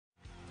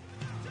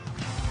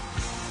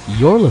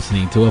You're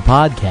listening to a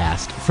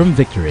podcast from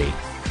Victory.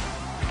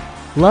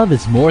 Love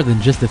is more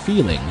than just a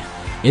feeling,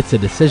 it's a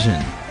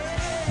decision.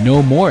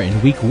 No more in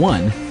week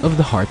 1 of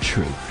The Heart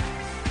Truth.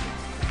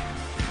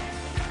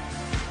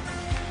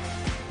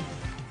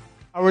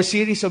 Our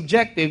series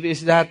objective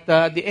is that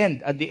at the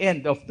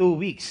end of 2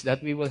 weeks,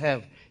 that we will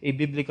have a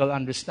biblical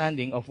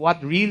understanding of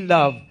what real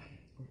love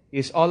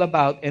is all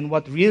about and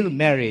what real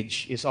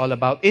marriage is all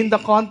about in the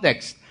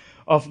context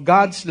of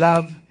God's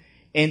love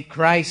and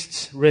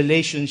Christ's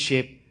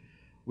relationship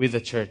with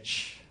the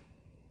church.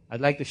 I'd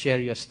like to share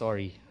you a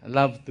story. I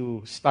love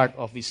to start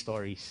off with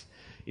stories.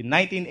 In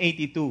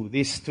 1982,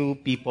 these two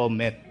people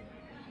met.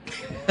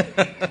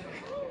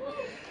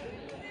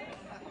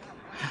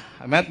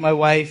 I met my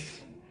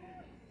wife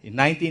in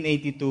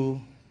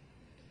 1982,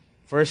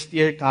 first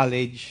year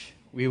college.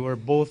 We were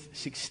both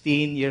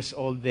 16 years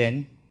old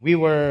then. We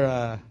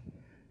were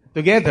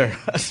together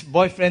as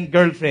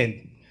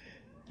boyfriend-girlfriend,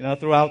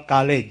 throughout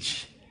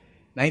college.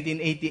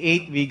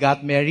 1988, we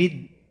got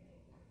married.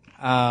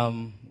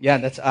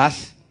 That's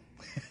us.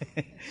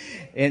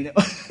 And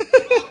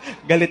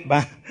galit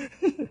ba?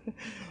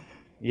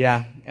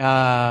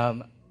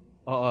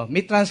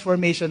 May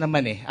transformation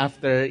naman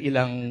after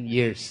ilang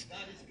years.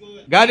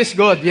 God is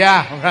good.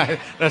 Yeah, right.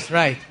 That's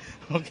right.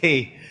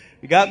 Okay.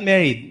 We got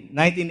married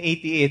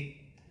 1988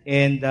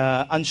 and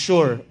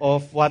unsure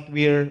of what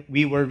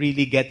we were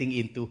really getting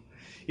into.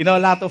 A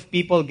lot of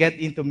people get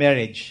into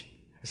marriage.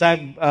 As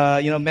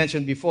I've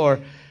mentioned before,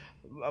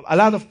 a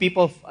lot of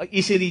people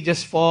easily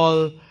just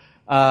fall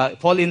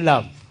in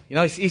love.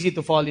 It's easy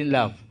to fall in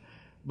love.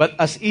 But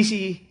as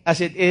easy as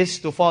it is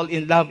to fall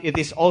in love, it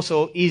is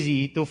also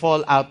easy to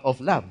fall out of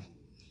love.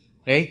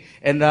 Okay?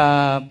 And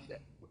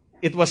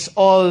it was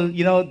all,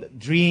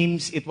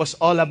 dreams. It was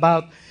all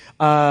about,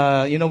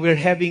 we're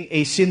having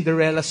a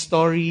Cinderella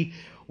story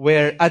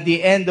where at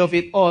the end of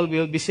it all,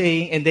 we'll be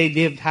saying, and they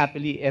lived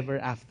happily ever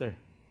after.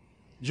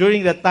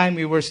 During that time,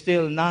 we were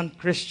still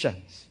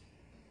non-Christians.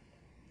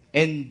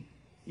 And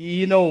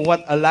you know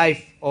what a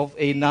life of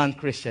a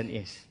non-Christian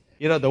is.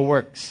 The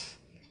works,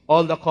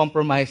 all the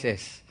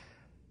compromises,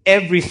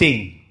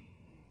 everything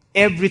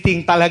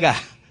talaga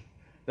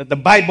that the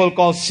Bible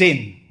calls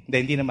sin.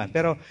 Hindi naman.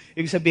 Pero,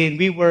 ibig sabihin,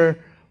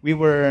 we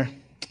were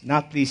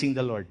not pleasing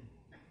the Lord,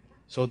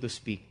 so to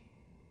speak.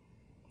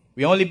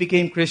 We only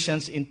became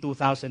Christians in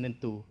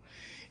 2002.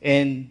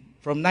 And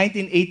from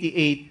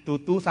 1988 to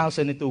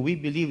 2002, we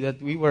believe that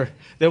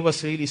there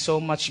was really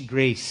so much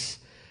grace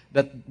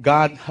that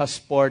God has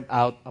poured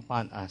out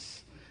upon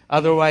us.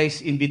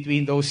 Otherwise, in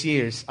between those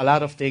years, a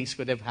lot of things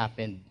could have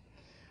happened.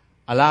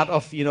 A lot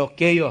of,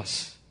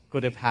 chaos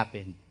could have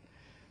happened.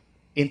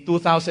 In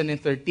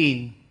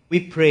 2013, we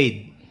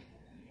prayed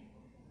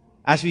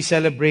as we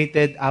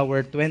celebrated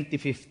our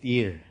 25th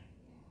year.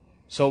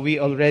 So we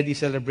already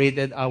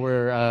celebrated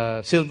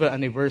our silver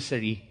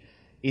anniversary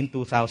in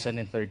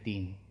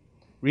 2013.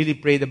 Really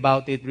prayed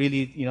about it,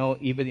 really,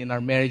 even in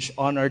our marriage,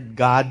 honored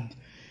God,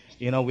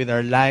 with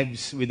our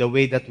lives, with the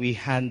way that we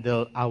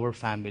handle our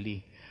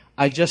family.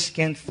 I just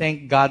can't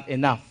thank God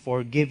enough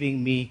for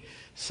giving me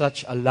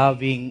such a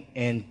loving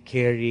and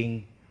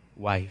caring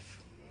wife.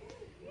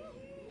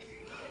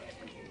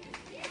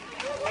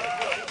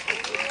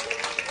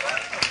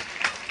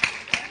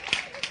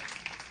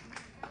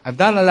 I've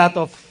done a lot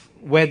of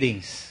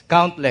weddings,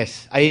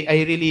 countless. I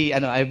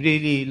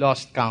really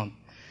lost count.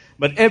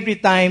 But every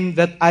time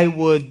that I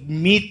would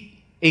meet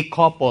a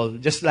couple,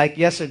 just like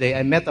yesterday,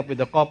 I met up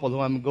with a couple who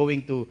I'm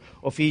going to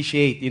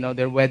officiate,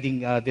 their wedding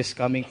this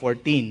coming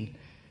 14.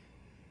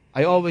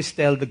 I always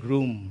tell the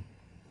groom,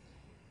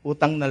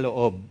 utang na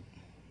loob,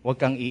 huwag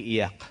kang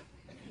iiyak.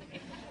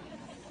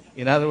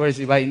 In other words,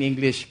 in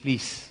English,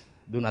 please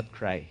do not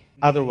cry.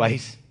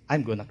 Otherwise,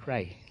 I'm gonna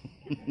cry.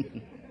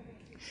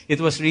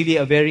 It was really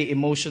a very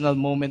emotional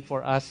moment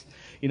for us.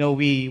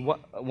 We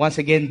once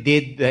again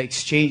did the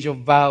exchange of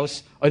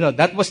vows.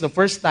 That was the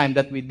first time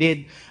that we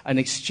did an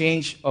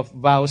exchange of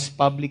vows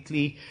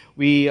publicly.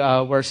 We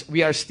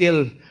are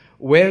still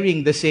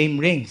wearing the same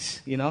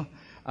rings,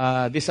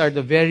 These are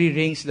the very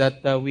rings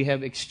that we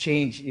have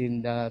exchanged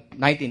in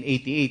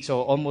 1988,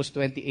 so almost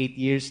 28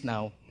 years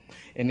now.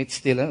 And it's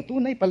still,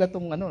 tunay pala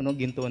tong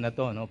ginto na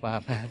to,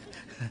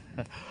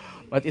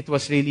 But it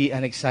was really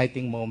an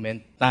exciting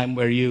moment, time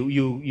where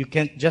you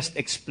can't just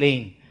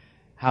explain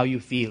how you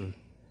feel.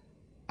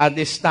 At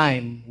this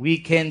time, we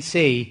can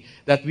say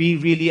that we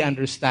really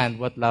understand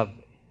what love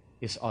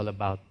is all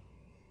about.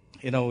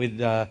 With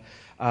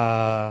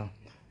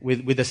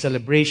the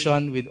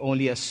celebration, with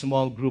only a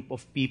small group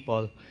of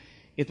people,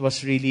 it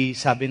was really,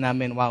 sabi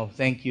namin, wow,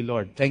 thank you,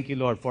 Lord. Thank you,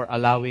 Lord, for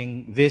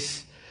allowing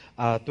this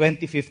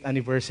 25th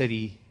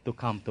anniversary to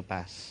come to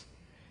pass.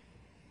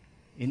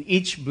 In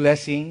each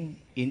blessing,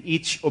 in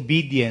each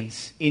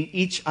obedience, in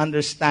each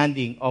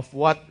understanding of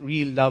what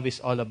real love is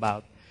all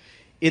about,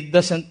 it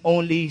doesn't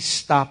only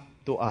stop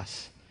to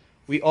us.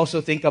 We also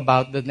think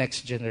about the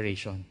next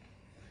generation,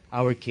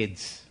 our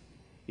kids.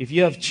 If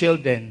you have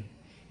children,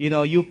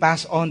 you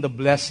pass on the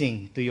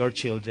blessing to your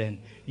children.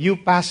 You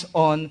pass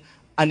on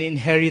an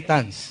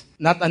inheritance.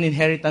 Not an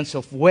inheritance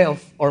of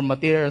wealth or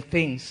material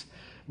things,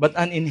 but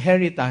an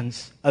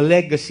inheritance, a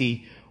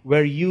legacy,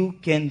 where you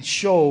can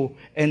show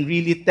and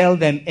really tell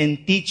them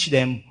and teach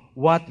them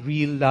what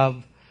real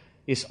love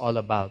is all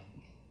about.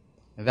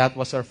 And that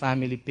was our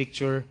family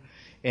picture.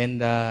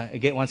 And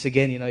once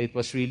again, it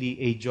was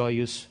really a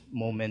joyous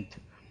moment.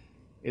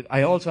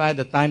 I also had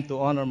the time to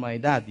honor my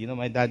dad.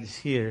 My dad is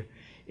here.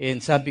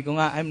 And sabi ko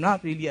nga, I'm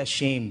not really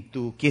ashamed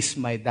to kiss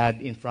my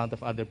dad in front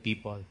of other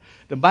people.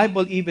 The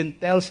Bible even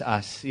tells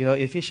us,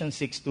 Ephesians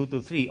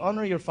 6:2-3,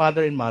 honor your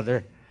father and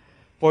mother.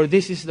 For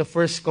this is the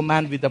first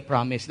command with the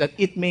promise that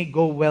it may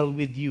go well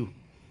with you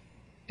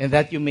and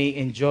that you may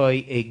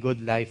enjoy a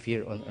good life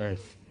here on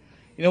earth.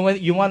 When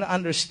you want to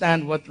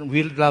understand what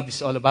real love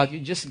is all about,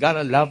 you just got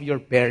to love your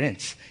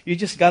parents. You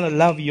just got to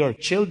love your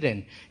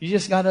children. You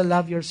just got to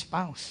love your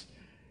spouse.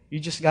 You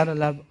just got to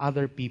love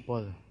other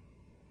people.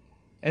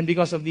 And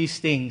because of these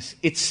things,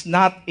 it's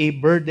not a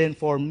burden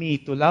for me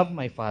to love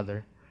my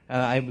father.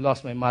 I've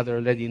lost my mother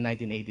already in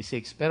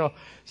 1986. Pero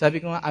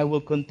sabi ko nga, I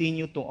will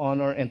continue to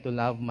honor and to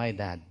love my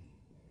dad.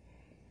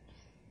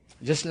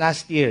 Just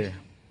last year,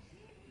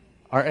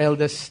 our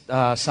eldest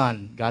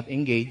son got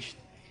engaged,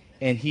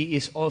 and he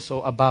is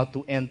also about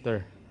to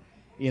enter,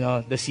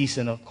 the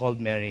season of called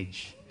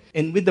marriage.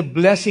 And with the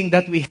blessing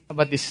that we have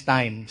at this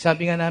time,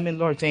 sabi nga namin,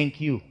 Lord,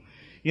 thank you.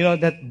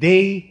 That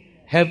they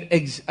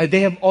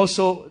have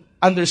also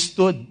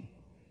understood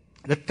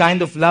the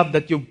kind of love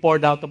that you've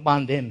poured out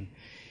upon them.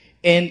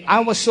 And I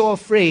was so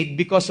afraid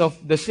because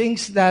of the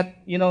things that,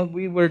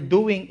 we were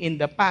doing in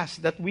the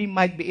past, that we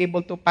might be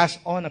able to pass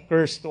on a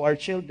curse to our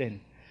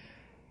children.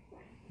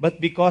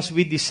 But because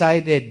we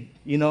decided,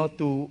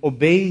 to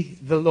obey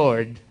the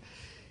Lord,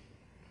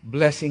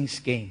 blessings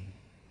came.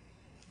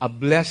 A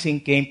blessing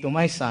came to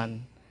my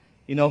son,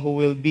 who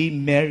will be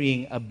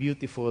marrying a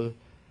beautiful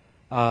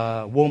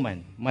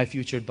woman, my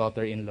future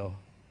daughter-in-law.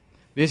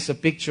 This is a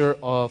picture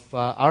of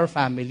our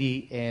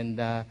family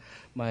and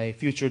my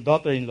future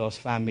daughter-in-law's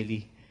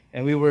family.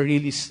 And we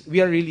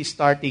are really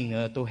starting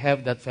to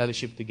have that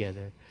fellowship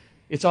together.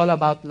 It's all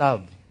about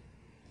love.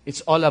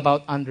 It's all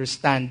about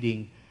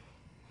understanding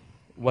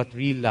what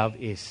real love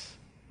is.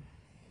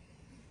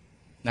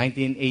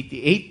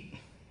 1988,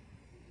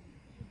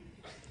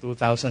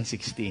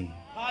 2016.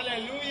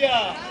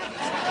 Hallelujah!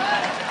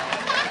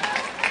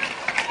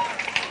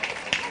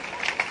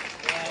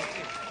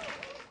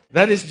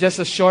 That is just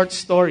a short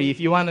story. If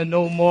you want to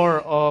know more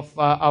of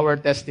our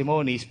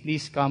testimonies,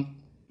 please come,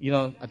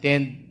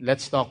 attend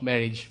Let's Talk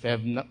Marriage,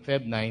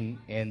 Feb 9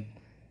 and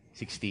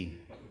 16.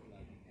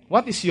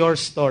 What is your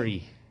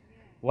story?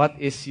 What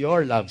is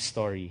your love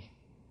story?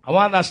 I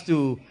want us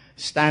to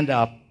stand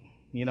up,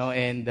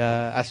 and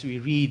as we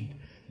read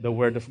the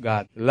Word of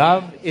God.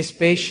 Love is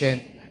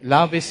patient.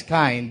 Love is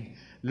kind.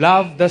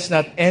 Love does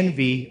not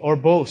envy or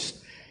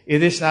boast.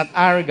 It is not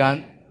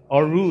arrogant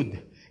or rude.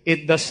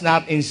 It does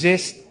not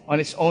insist on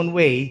its own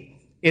way.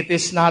 It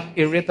is not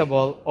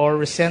irritable or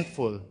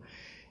resentful.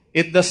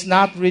 It does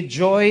not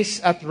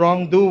rejoice at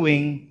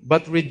wrongdoing,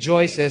 but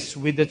rejoices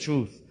with the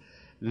truth.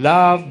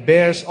 Love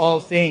bears all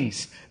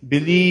things,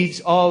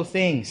 believes all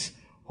things,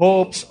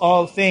 hopes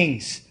all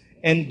things,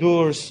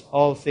 endures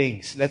all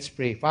things. Let's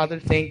pray. Father,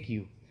 thank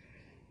you.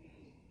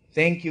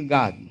 Thank you,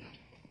 God,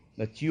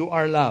 that you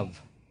are love,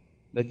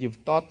 that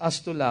you've taught us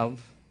to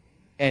love,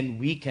 and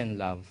we can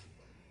love.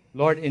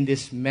 Lord, in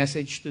this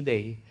message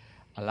today,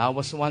 allow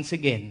us once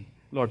again,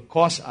 Lord,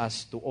 cause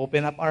us to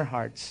open up our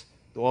hearts,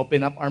 to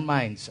open up our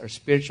minds, our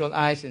spiritual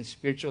eyes and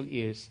spiritual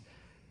ears,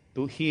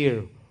 to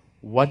hear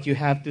what you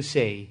have to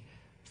say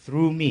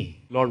through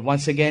me. Lord,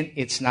 once again,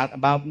 it's not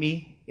about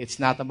me. It's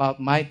not about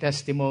my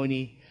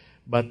testimony,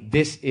 but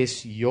this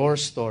is your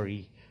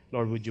story.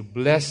 Lord, would you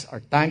bless our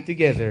time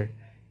together?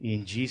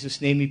 In Jesus'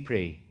 name we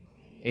pray.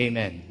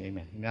 Amen.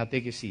 Amen. Now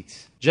take your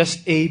seats.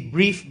 Just a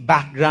brief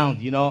background,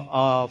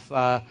 of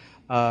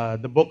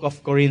the book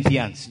of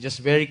Corinthians. Just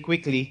very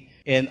quickly.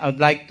 And I'd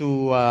like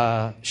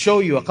to show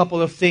you a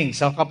couple of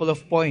things, a couple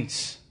of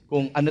points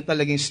kung ano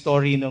talagang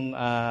story nung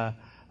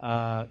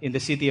in the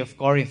city of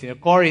Corinth.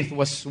 Corinth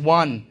was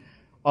one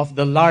of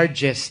the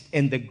largest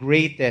and the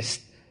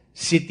greatest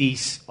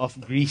cities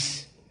of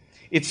Greece.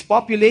 Its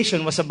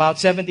population was about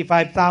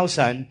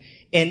 75,000,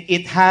 and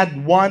it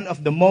had one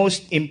of the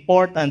most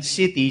important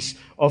cities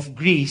of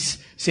Greece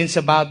since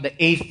about the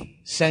 8th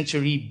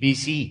century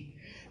BC.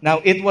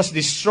 Now, it was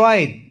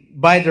destroyed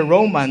by the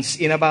Romans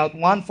in about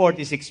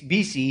 146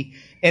 BC,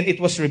 and it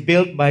was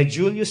rebuilt by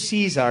Julius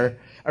Caesar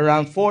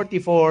around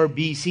 44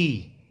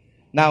 BC.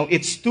 Now,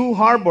 its two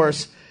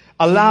harbors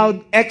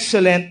allowed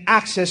excellent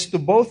access to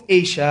both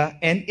Asia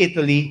and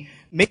Italy,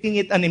 making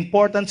it an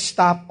important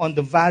stop on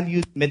the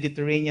valued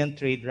Mediterranean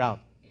trade route.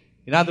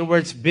 In other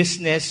words,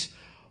 business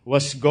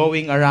was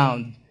going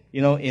around,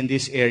 in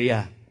this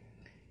area.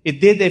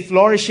 It did a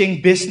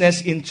flourishing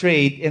business in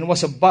trade and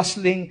was a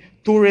bustling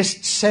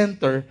tourist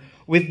center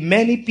with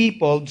many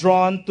people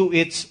drawn to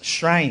its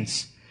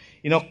shrines.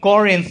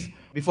 Corinth,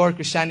 before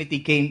Christianity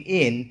came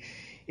in,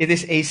 it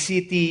is a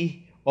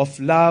city of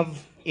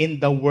love in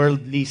the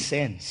worldly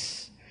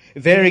sense.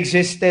 there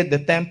existed the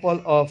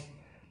temple of,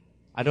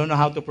 I don't know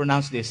how to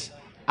pronounce this,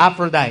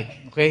 Aphrodite,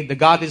 okay, the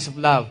goddess of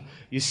love.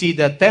 You see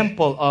the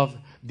temple of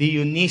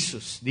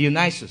Dionysus,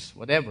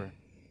 whatever.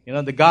 You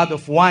know, the god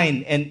of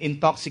wine and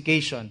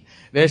intoxication.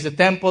 There's the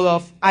temple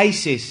of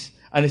Isis,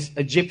 an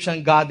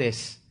Egyptian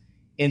goddess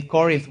in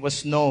Corinth,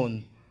 was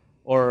known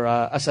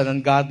as an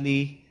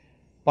ungodly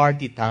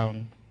party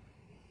town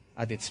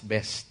at its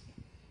best.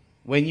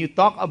 When you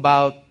talk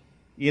about,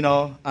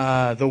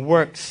 the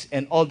works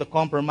and all the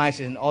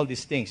compromises and all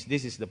these things,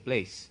 this is the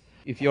place.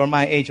 If you're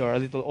my age or a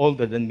little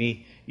older than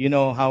me, you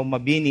know how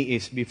Mabini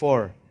is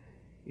before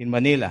in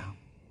Manila.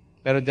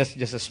 But that's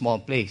just a small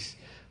place.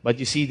 But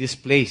you see this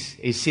place,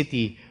 a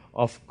city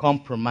of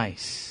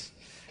compromise.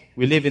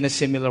 We live in a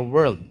similar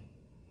world,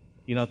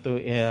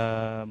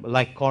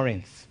 like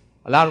Corinth.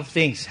 A lot of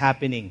things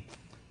happening.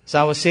 So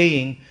I was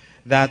saying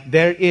that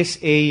there is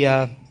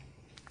a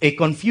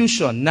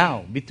confusion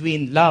now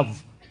between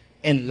love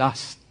and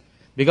lust.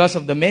 Because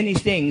of the many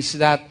things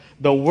that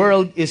the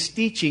world is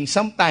teaching,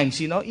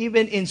 sometimes,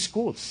 even in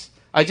schools.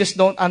 I just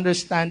don't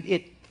understand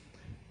it.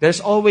 There's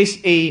always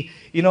a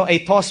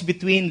toss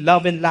between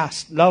love and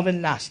lust, love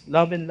and lust,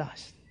 love and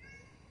lust.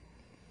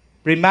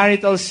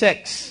 Premarital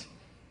sex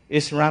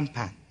is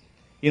rampant.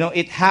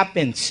 It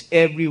happens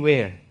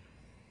everywhere.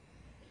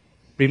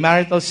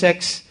 Premarital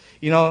sex,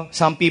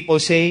 some people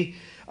say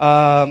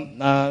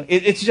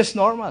it's just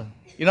normal.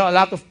 A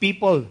lot of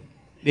people,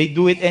 they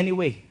do it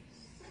anyway.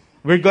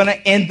 We're going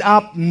to end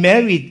up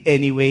married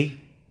anyway.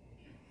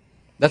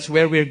 That's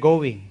where we're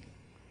going.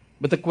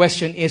 But the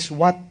question is,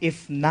 what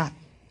if not?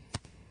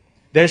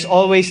 There's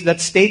always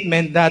that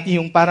statement that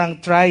yung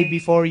parang try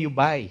before you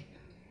buy.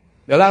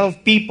 A lot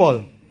of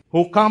people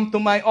who come to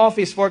my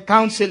office for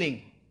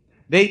counseling,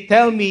 they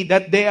tell me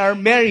that they are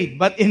married.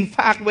 But in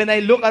fact, when I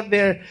look at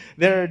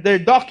their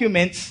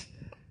documents,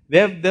 they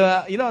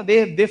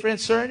have different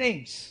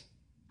surnames.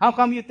 How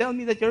come you tell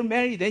me that you're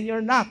married and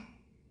you're not?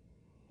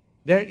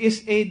 There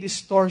is a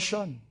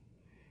distortion.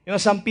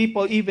 Some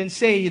people even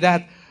say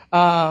that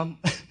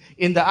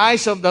in the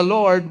eyes of the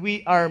Lord,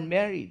 we are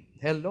married.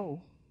 Hello.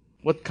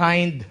 What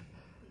kind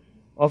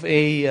of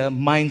a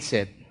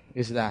mindset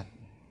is that?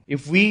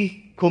 If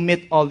we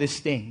commit all these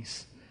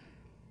things,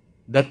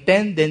 the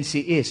tendency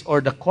is,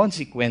 or the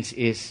consequence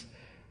is,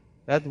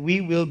 that we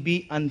will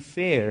be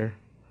unfair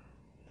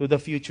to the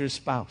future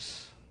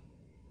spouse.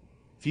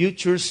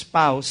 Future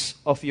spouse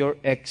of your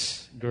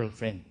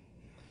ex-girlfriend.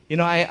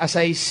 As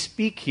I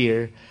speak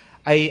here,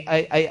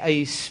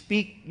 I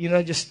speak,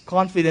 just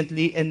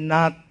confidently and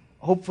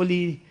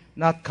hopefully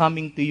not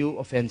coming to you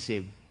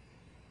offensive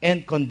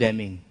and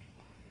condemning.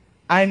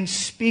 I'm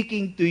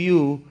speaking to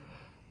you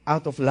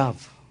out of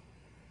love.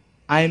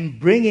 I'm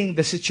bringing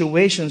the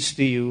situations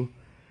to you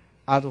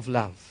out of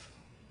love.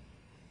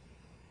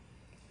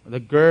 The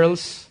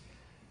girls,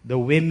 the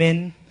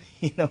women,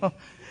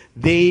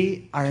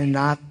 they are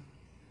not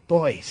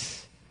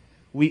toys.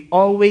 We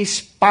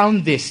always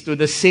pound this to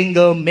the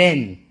single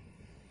men.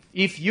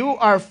 If you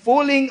are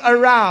fooling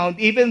around,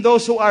 even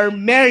those who are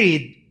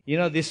married,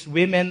 these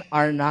women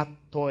are not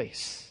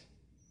toys.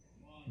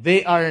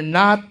 They are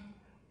not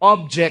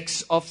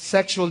objects of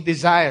sexual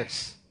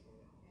desires.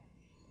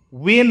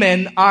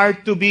 Women are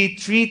to be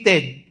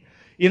treated,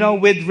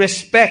 with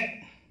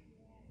respect.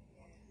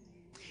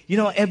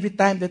 Every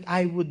time that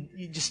I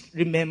would just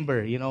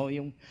remember,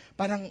 yung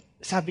parang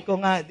sabi ko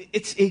nga,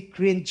 it's a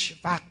cringe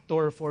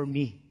factor for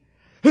me.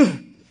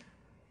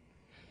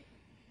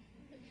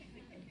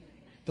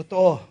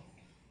 Totoo.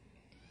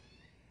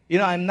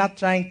 I'm not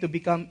trying to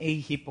become a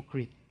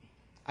hypocrite.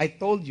 I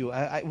told you,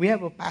 we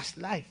have a past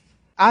life.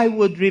 I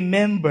would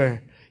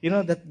remember,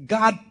 that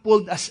God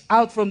pulled us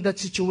out from that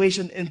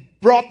situation and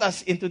brought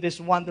us into this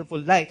wonderful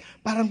light.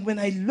 Parang when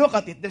I look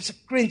at it, there's a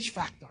cringe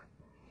factor.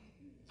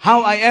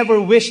 How I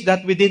ever wish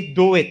that we didn't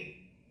do it.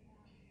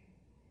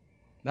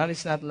 That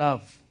is not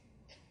love.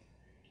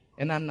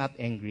 And I'm not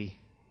angry.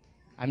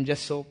 I'm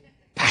just so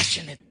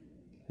passionate.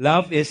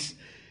 Love is,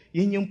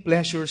 yun yung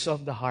pleasures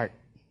of the heart.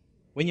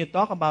 When you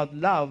talk about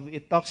love,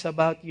 it talks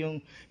about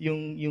yung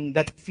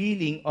that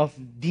feeling of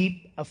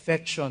deep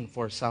affection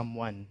for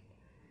someone.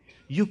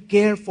 You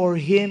care for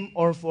him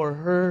or for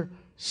her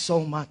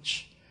so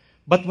much.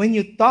 But when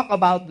you talk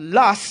about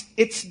lust,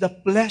 it's the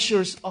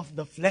pleasures of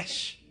the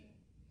flesh.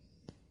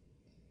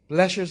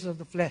 Pleasures of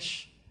the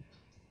flesh.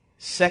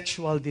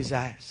 Sexual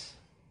desires.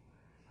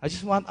 I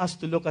just want us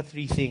to look at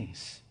three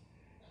things.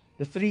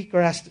 The three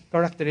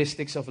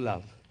characteristics of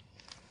love.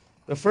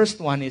 The first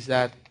one is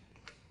that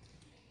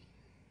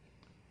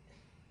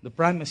the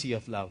primacy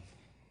of love.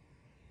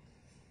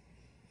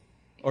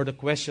 Or the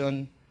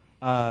question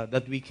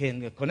that we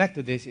can connect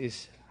to this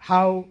is,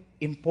 how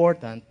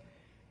important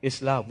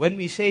is love? When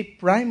we say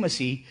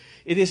primacy,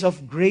 it is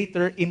of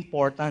greater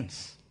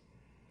importance.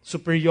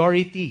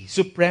 Superiority,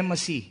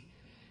 supremacy.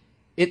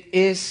 It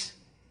is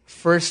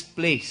first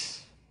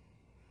place.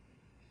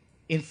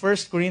 In 1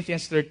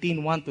 Corinthians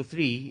 13,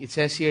 1-3, it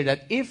says here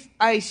that if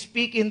I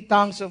speak in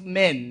tongues of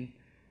men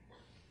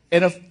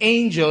and of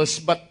angels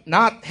but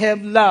not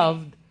have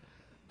love,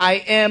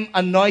 I am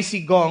a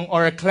noisy gong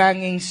or a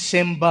clanging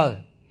cymbal.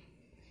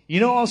 You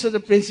know also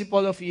the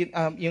principle of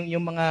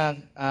yung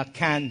mga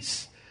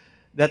cans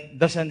that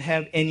doesn't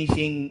have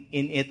anything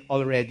in it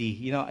already.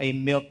 You know, a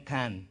milk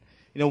can.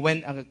 You know,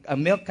 when a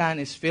milk can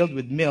is filled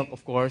with milk,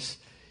 of course,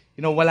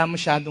 you know, wala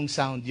masyadong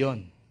sound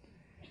yon.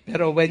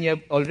 Pero when you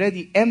have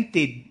already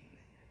emptied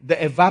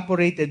the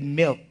evaporated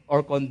milk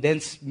or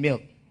condensed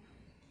milk,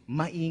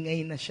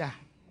 maingay na siya.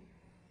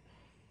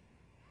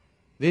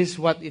 This is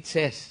what it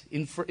says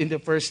in the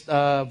first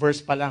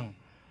verse pa lang.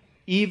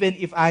 Even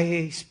if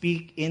I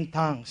speak in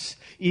tongues,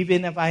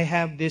 even if I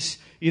have this,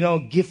 you know,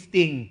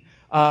 gifting,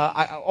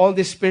 all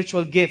these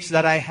spiritual gifts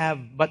that I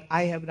have, but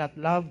I have not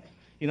love,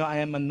 you know, I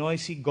am a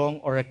noisy gong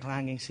or a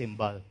clanging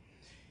cymbal.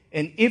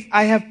 And if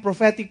I have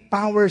prophetic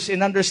powers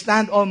and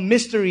understand all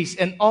mysteries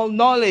and all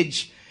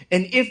knowledge,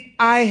 and if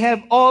I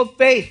have all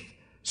faith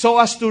so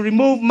as to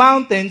remove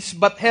mountains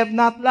but have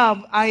not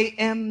love, I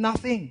am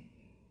nothing.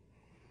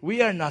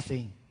 We are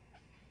nothing.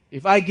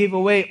 If I give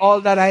away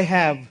all that I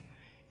have,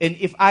 and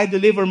if I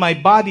deliver my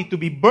body to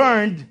be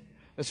burned,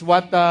 that's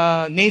what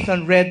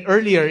Nathan read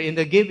earlier in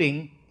the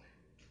giving,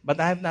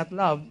 but I have not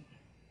love,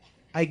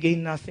 I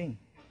gain nothing.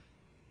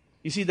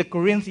 You see, the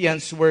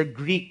Corinthians were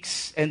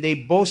Greeks, and they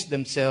boast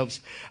themselves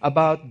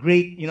about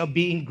great, you know,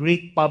 being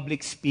great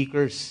public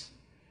speakers.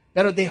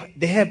 Pero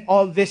they have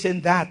all this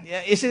and that.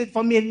 Isn't it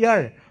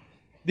familiar?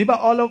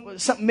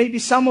 Diba, maybe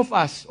some of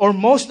us, or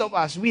most of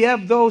us, we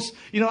have those,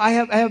 you know, I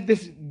have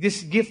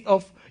this gift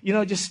of, you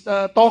know, just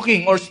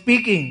talking or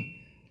speaking.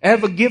 I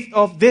have a gift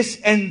of this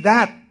and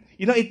that.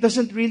 You know, it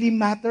doesn't really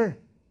matter.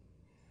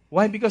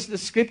 Why? Because the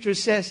scripture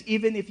says,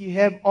 even if you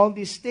have all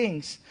these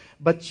things,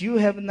 but you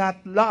have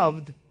not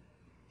loved,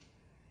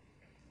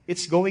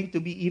 it's going to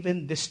be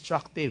even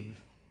destructive.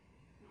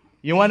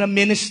 You want to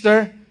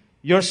minister,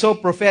 you're so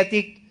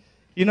prophetic,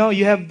 you know,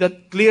 you have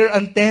that clear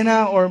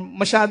antenna or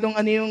masyadong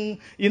ano yung,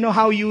 you know,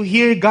 how you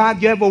hear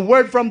God, you have a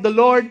word from the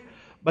Lord,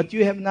 but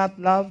you have not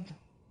loved,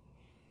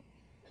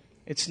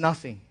 it's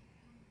nothing.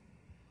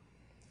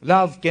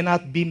 Love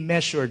cannot be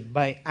measured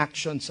by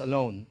actions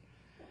alone.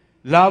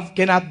 Love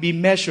cannot be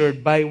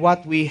measured by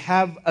what we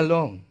have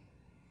alone.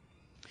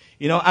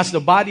 You know, as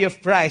the body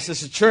of Christ,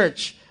 as a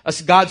church,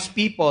 as God's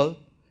people,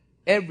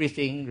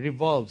 everything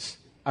revolves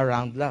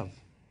around love.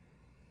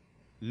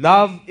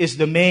 Love is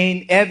the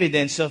main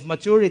evidence of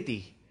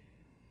maturity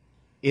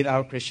in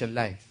our Christian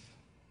life.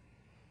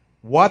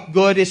 What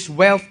good is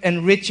wealth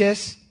and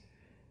riches,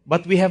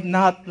 but we have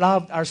not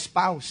loved our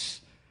spouse?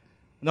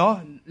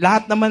 No?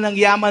 Lahat naman ng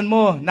yaman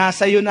mo,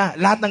 nasa iyo na.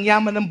 Lahat ng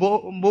yaman ng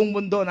buong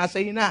mundo,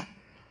 nasa iyo na.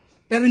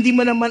 Pero hindi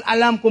mo naman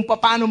alam kung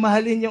paano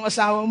mahalin yung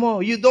asawa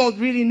mo. You don't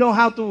really know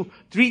how to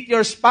treat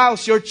your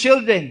spouse, your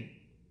children.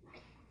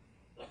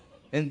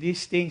 And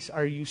these things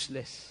are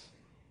useless.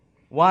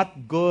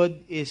 What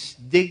good is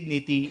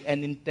dignity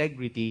and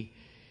integrity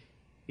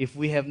if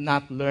we have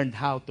not learned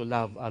how to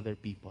love other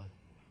people?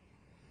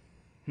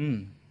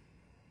 You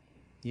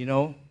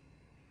know,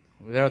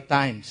 there are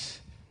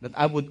times that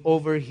I would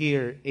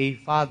overhear a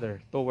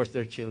father towards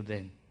their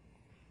children.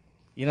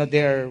 You know,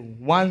 they're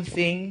one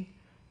thing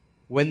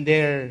when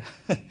they're,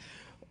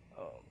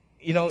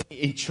 you know,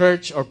 in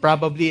church or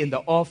probably in the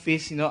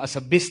office, you know, as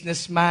a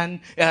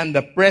businessman, I'm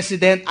the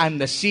president, I'm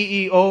the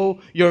CEO,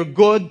 you're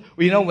good,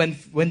 you know,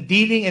 when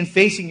dealing and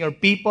facing your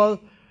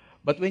people.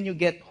 But when you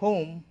get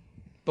home,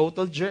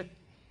 total jerk.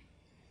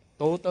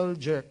 Total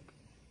jerk.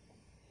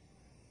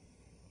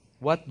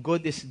 What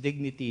good is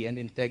dignity and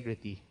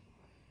integrity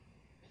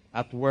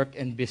at work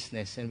and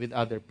business and with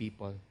other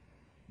people?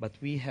 But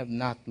we have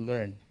not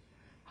learned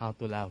how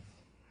to love.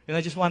 And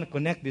I just want to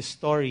connect this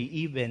story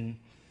even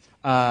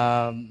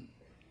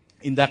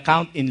in the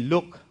account in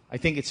Luke. I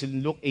think it's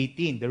in Luke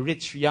 18, the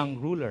rich young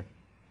ruler.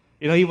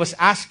 You know, he was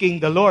asking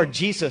the Lord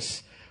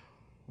Jesus,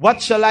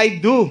 what shall I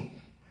do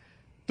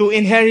to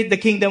inherit the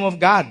kingdom of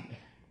God?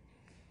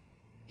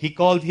 He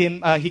called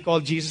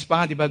Jesus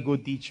pa, di ba,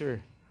 good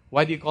teacher.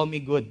 Why do you call me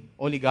good?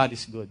 Only God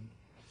is good.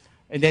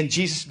 And then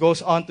Jesus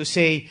goes on to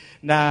say,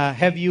 na,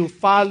 have you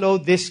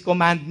followed these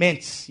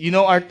commandments? You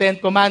know our 10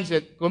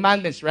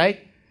 commandments,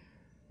 right?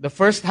 The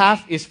first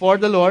half is for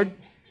the Lord.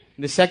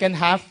 The second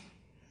half,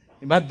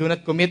 diba? Do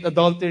not commit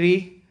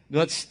adultery. Do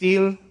not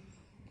steal.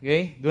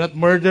 Okay? Do not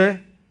murder.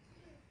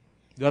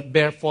 Do not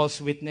bear false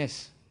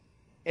witness.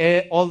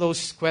 All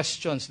those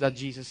questions that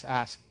Jesus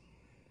asked.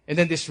 And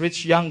then this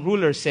rich young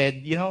ruler said,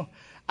 you know,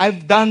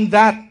 I've done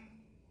that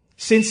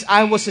since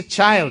I was a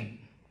child.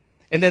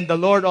 And then the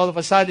Lord all of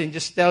a sudden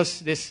just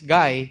tells this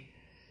guy,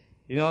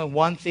 you know,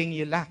 one thing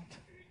you lacked.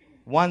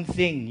 One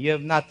thing you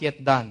have not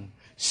yet done.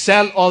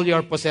 Sell all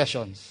your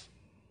possessions.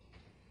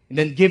 And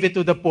then give it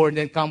to the poor and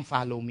then come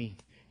follow me.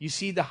 You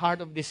see the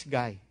heart of this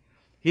guy.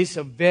 He's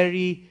a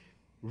very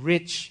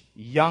rich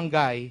young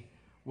guy.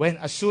 When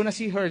as soon as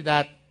he heard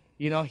that,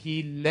 you know,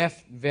 he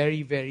left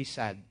very, very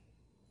sad.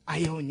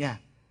 Ayaw niya.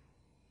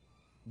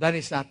 That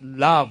is not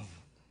love.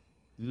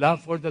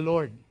 Love for the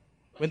Lord.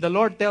 When the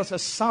Lord tells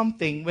us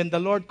something, when the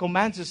Lord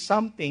commands us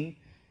something,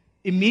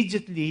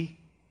 immediately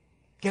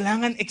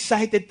Kailangan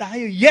excited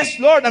tayo. Yes,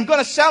 Lord, I'm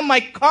gonna sell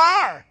my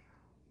car.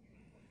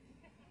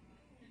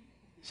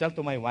 Sell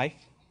to my wife?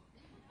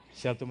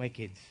 Sell to my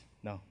kids?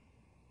 No.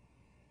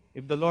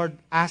 If the Lord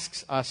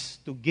asks us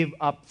to give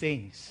up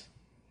things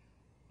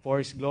for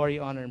His glory,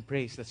 honor, and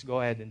praise, let's go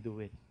ahead and do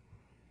it.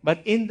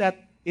 But in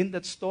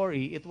that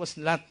story, it was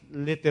not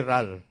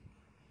literal.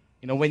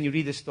 You know, when you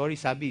read the story,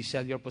 sabi,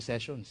 sell your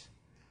possessions.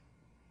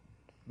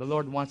 The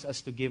Lord wants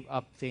us to give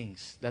up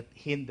things that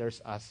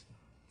hinders us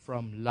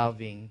from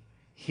loving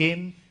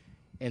Him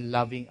and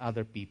loving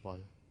other people.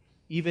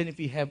 Even if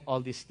we have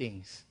all these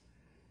things,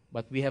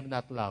 but we have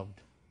not loved,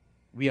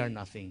 we are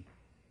nothing.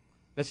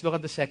 Let's look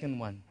at the second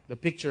one, the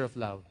picture of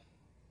love.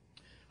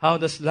 How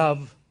does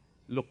love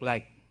look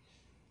like?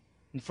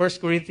 In 1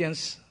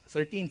 Corinthians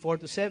 13,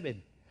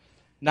 4-7.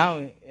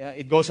 Now,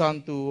 it goes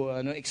on to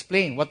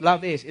explain what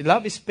love is.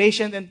 Love is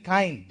patient and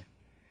kind.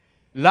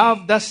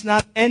 Love does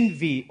not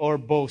envy or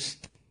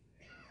boast.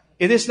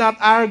 It is not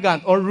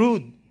arrogant or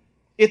rude.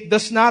 It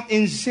does not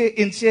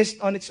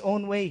insist on its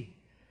own way.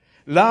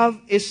 Love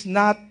is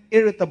not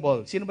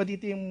irritable. Sino ba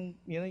dito yung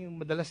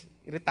madalas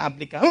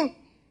irritable ka? Huh?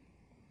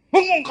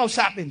 Huwag mong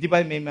kausapin. Di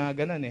ba may mga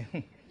ganun eh.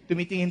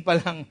 Tumitingin pa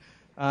lang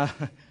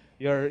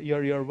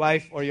your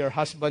wife or your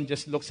husband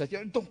just looks at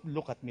you. Don't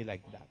look at me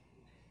like that.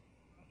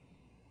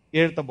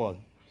 Irritable.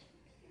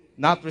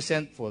 Not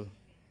resentful.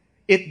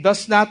 It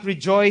does not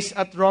rejoice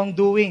at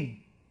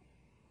wrongdoing.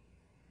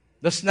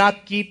 Does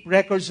not keep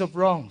records of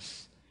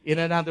wrongs. In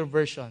another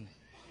version.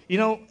 You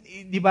know,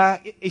 di ba,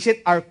 is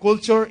it our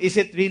culture? Is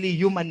it really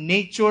human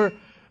nature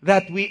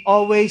that we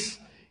always,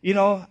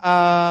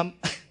 yung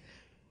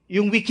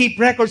we keep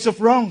records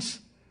of wrongs?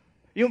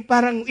 Yung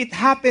parang it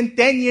happened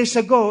 10 years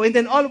ago and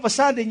then all of a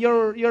sudden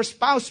your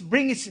spouse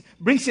brings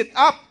it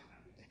up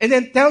and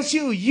then tells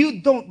you,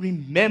 you don't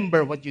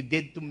remember what you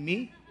did to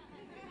me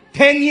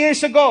 10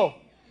 years ago.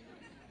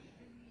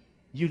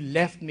 You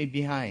left me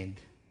behind.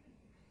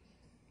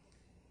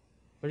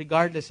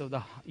 Regardless of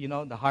the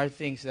hard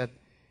things that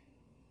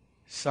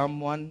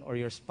someone or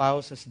your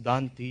spouse has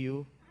done to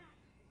you,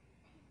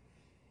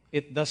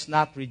 it does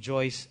not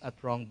rejoice at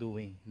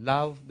wrongdoing.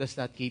 Love does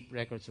not keep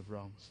records of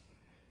wrongs.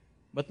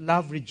 But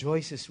love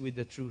rejoices with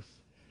the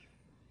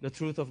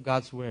truth of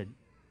God's word.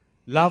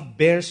 Love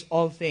bears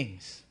all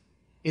things.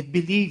 It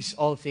believes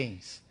all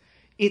things.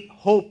 It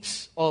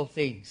hopes all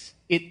things.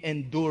 It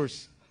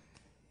endures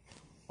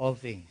all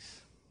things.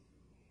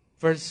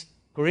 1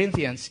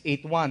 Corinthians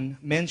 8:1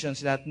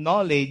 mentions that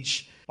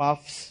knowledge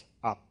puffs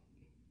up,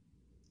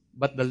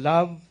 but the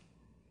love,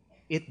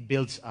 it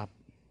builds up.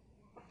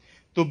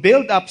 To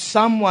build up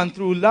someone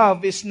through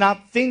love is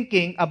not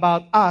thinking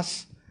about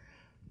us,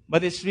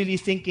 but it's really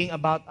thinking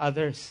about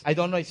others. I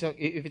don't know if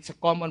it's a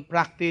common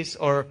practice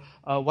or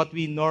what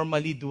we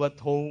normally do at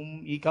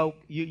home.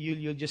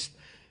 You just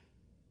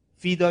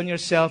feed on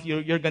yourself,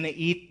 you're gonna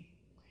eat,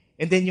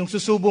 and then yung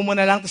susubo mo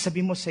na lang, tapos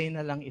sabi mo, sa'yo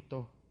na lang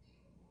ito.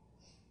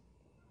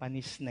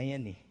 Panis na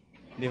yan eh.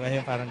 Di ba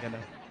yung parang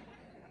gano'n?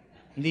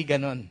 Hindi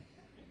gano'n.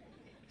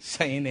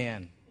 Sa'yo na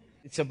yan.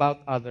 It's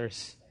about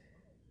others.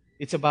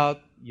 It's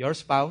about your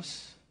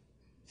spouse.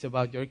 It's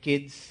about your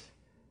kids,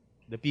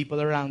 the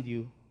people around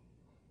you,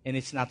 and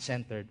it's not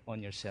centered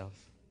on yourself.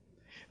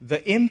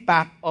 The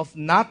impact of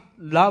not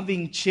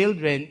loving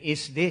children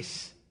is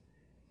this.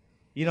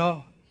 You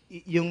know,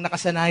 yung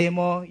nakasanayan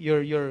mo,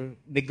 you're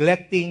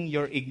neglecting,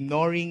 you're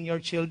ignoring your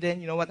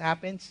children, you know what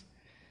happens?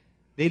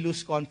 They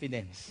lose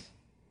confidence.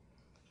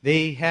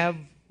 They have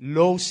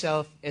low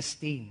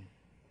self-esteem.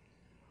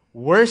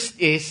 Worst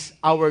is,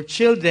 our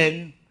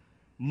children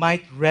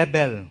might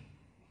rebel.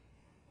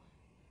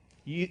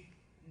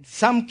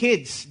 Some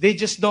kids, they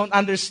just don't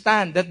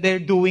understand that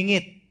they're doing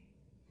it.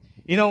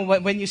 You know,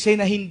 when you say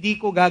na hindi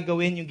ko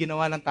gagawin yung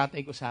ginawa ng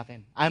tatay ko sa akin,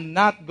 I'm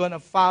not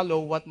gonna follow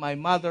what my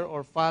mother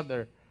or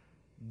father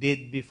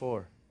did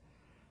before.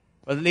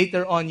 But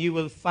later on, you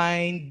will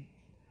find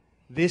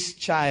this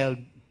child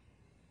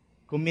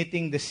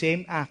committing the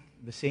same act,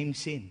 the same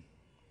sin.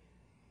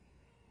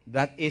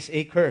 That is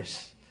a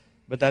curse.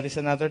 But that is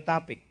another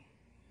topic.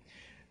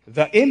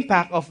 The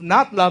impact of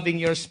not loving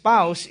your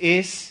spouse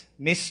is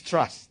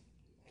mistrust,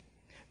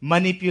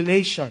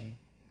 manipulation.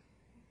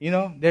 You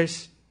know,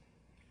 there's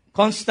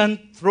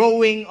constant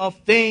throwing of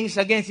things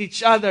against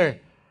each other.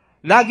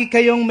 Lagi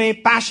kayong may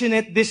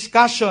passionate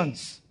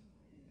discussions.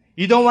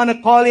 You don't want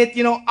to call it,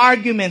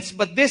 arguments,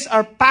 but these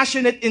are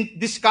passionate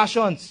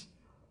discussions.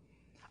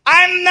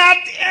 I'm not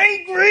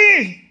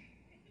angry.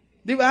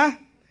 Di ba?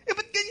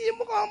 Ba't ganyan yung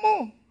mukha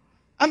mo?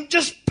 I'm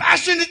just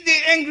passionately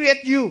angry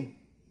at you.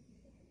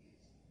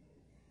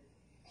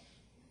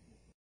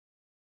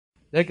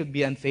 There could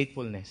be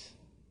unfaithfulness.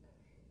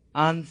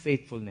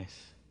 Unfaithfulness.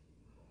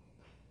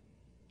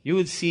 You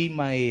would see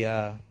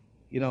my,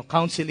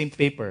 counseling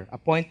paper,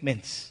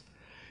 appointments.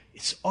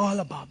 It's all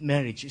about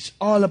marriage. It's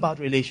all about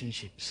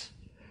relationships.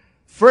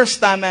 First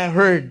time I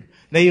heard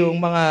na yung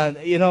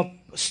mga,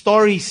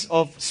 stories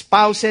of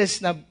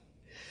spouses na,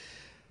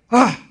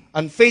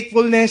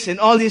 unfaithfulness and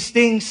all these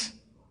things,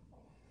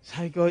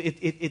 So I go,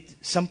 it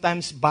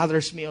sometimes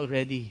bothers me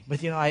already.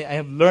 But I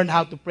have learned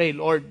how to pray.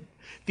 Lord,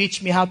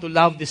 teach me how to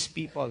love these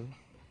people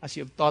as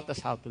you have taught us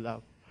how to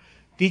love.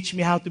 Teach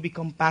me how to be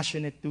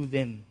compassionate to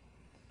them.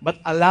 But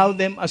allow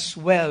them as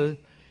well,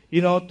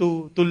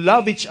 to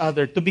love each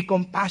other, to be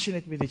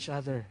compassionate with each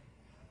other.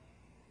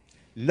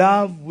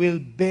 Love will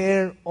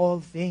bear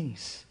all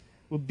things,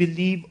 will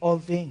believe all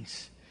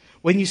things.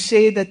 When you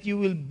say that you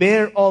will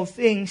bear all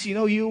things,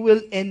 you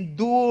will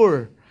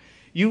endure.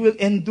 You will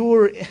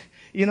endure,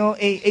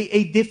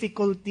 a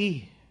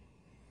difficulty.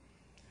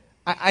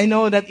 I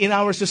know that in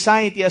our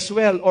society as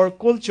well, or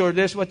culture,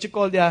 there's what you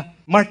call the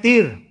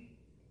martyr.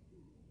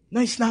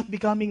 No, it's not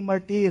becoming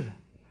martyr.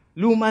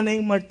 Luma na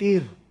yung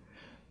martyr.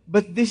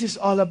 But this is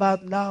all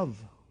about love.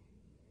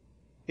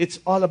 It's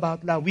all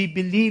about love. We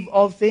believe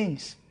all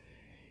things.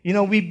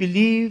 We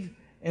believe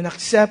and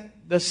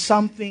accept that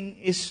something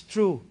is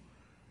true.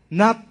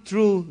 Not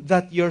true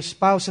that your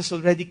spouse has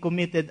already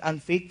committed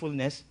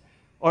unfaithfulness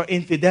or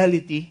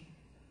infidelity,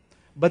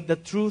 but the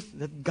truth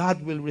that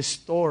God will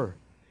restore,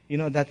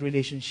 that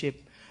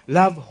relationship.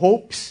 Love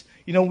hopes.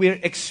 We're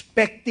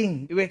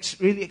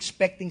really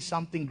expecting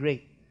something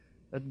great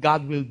that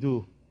God will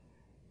do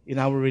in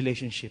our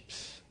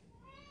relationships.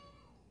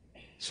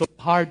 So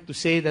hard to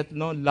say that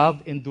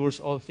love endures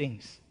all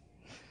things.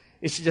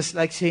 It's just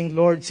like saying,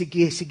 Lord,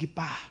 sige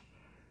pa.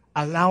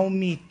 Allow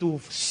me to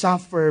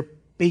suffer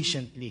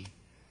patiently.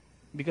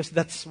 Because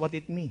that's what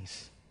it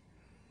means.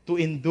 To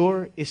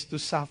endure is to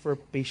suffer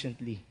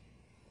patiently.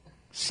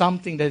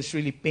 Something that is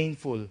really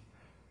painful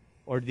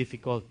or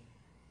difficult.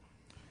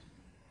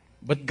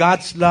 But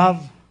God's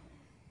love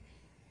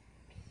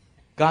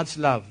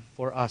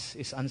for us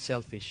is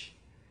unselfish.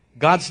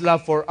 God's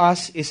love for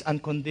us is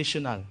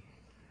unconditional.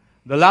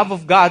 The love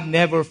of God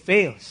never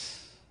fails.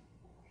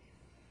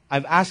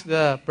 I've asked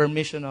the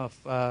permission of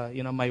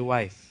my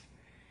wife.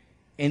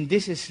 And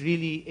this is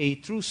really a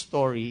true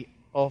story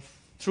of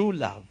true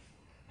love.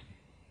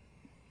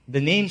 The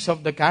names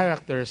of the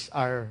characters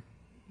are,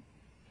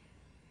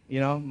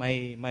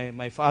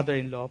 my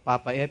father-in-law,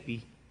 Papa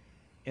Epi,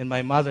 and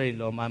my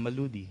mother-in-law, Mama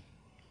Ludi.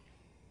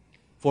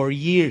 For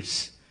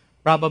years,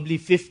 probably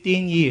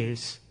 15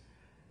 years,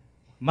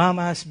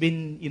 Mama has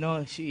been,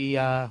 she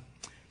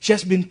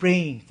has been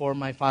praying for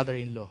my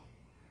father-in-law,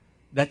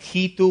 that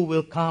he too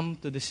will come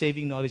to the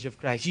saving knowledge of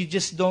Christ. You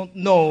just don't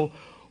know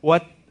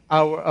what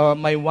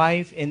my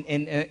wife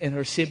and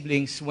her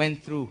siblings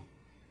went through.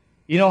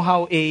 You know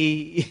how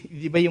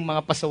di ba yung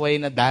mga pasaway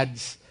na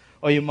dads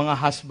o yung mga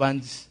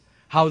husbands,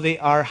 how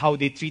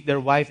they treat their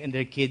wife and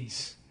their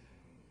kids.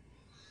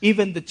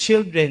 Even the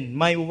children,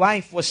 my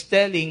wife was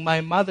telling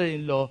my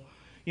mother-in-law,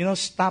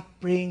 stop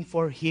praying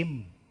for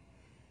him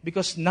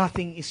because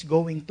nothing is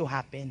going to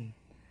happen.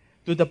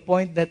 To the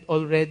point that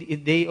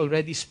they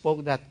already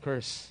spoke that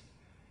curse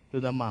to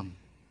the mom.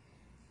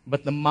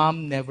 But the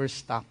mom never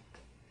stopped.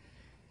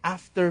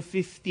 After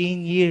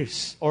 15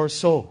 years or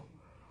so,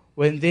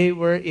 when they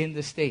were in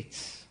the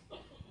States,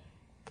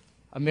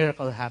 a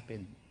miracle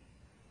happened.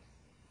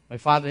 My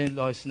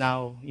father-in-law is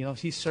now,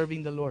 he's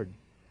serving the Lord.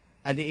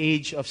 At the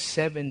age of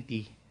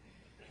 70,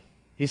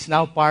 he's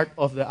now part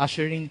of the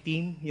ushering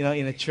team,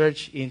 in a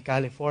church in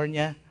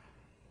California.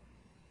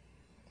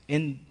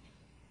 And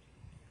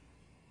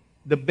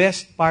the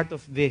best part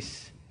of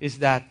this is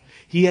that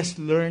he has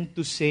learned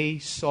to say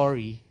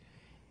sorry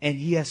and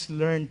he has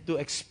learned to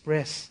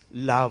express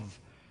love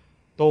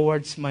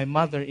towards my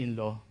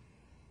mother-in-law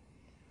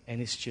and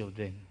his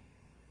children.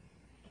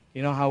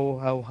 You know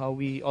how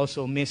we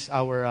also miss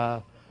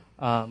our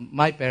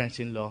my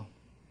parents-in-law.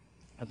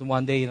 And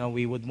one day,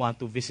 we would want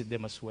to visit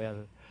them as well.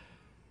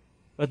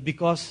 But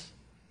because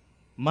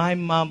my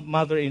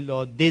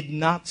mother-in-law did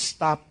not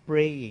stop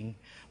praying,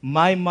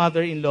 my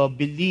mother-in-law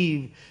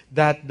believed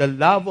that the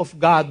love of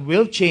God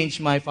will change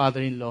my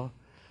father-in-law.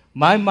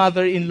 My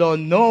mother-in-law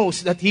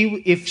knows that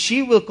if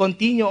she will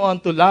continue on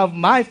to love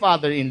my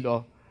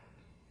father-in-law,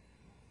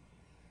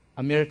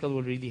 a miracle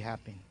will really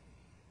happen.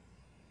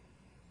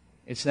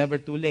 It's never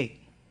too late.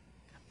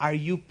 Are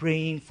you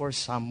praying for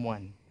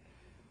someone?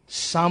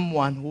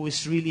 Someone who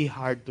is really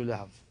hard to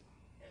love.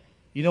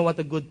 You know what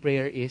a good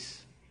prayer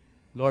is?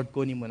 Lord,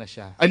 kunin mo na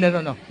siya. Ay,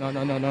 no.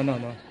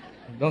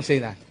 Don't say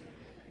that.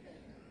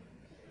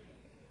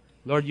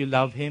 Lord, you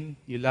love him.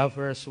 You love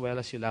her as well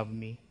as you love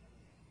me.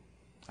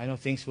 I know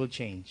things will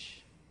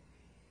change.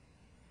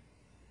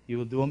 You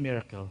will do a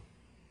miracle.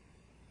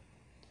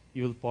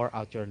 You will pour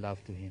out your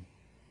love to him.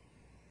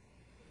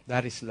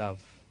 That is love.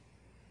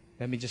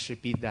 Let me just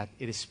repeat that.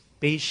 It is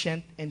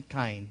patient and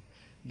kind,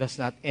 does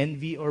not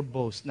envy or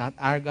boast, not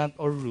arrogant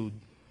or rude.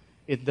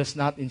 It does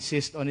not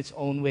insist on its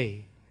own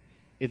way.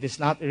 It is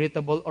not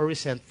irritable or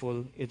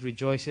resentful. It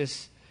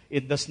rejoices.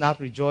 It does not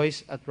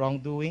rejoice at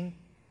wrongdoing.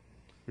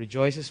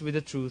 Rejoices with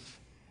the truth.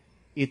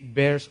 It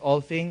bears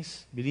all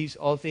things, believes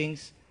all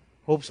things,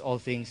 hopes all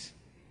things,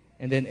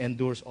 and then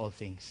endures all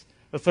things.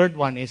 The third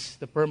one is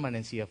the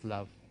permanency of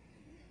love.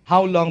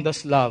 How long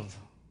does love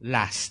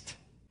last?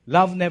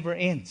 Love never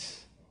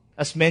ends.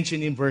 As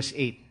mentioned in verse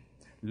 8,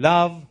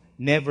 love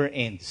never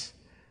ends.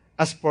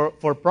 As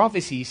for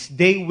prophecies,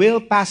 they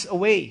will pass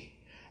away.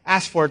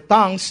 As for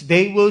tongues,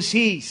 they will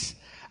cease.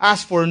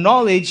 As for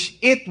knowledge,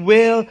 it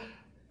will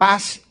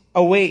pass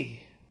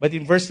away. But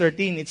in verse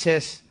 13, it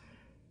says,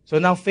 so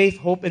now faith,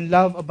 hope, and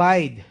love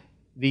abide,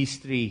 these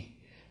three.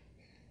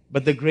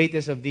 But the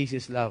greatest of these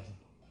is love.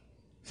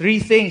 Three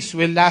things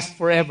will last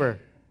forever: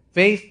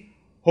 faith,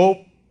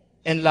 hope,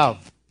 and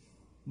love.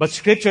 But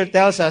Scripture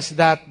tells us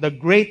that the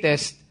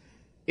greatest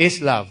is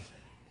love.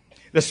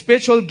 The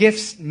spiritual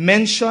gifts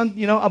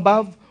mentioned,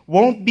 above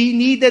won't be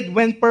needed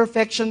when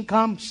perfection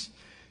comes.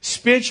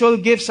 Spiritual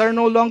gifts are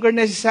no longer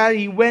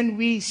necessary when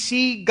we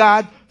see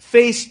God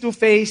face to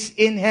face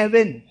in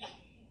heaven.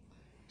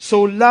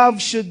 So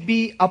love should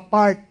be a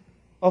part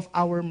of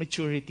our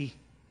maturity.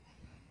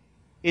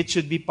 It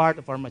should be part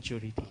of our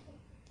maturity.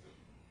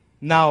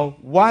 Now,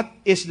 what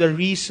is the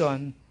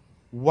reason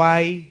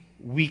why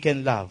we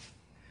can love?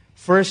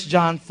 1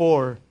 John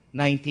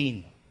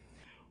 4:19.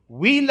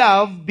 We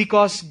love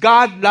because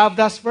God loved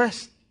us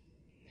first.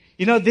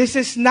 This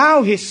is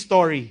now His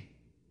story.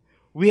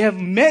 We have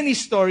many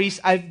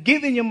stories. I've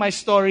given you my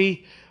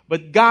story,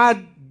 but God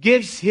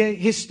gives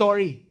His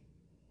story.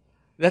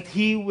 That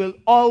He will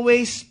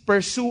always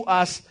pursue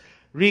us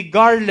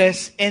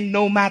regardless and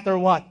no matter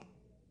what.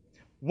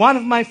 One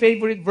of my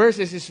favorite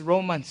verses is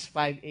Romans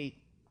 5:8.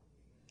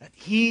 That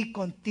He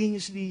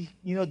continuously,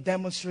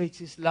 demonstrates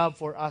His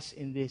love for us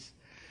in this.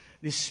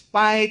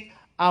 Despite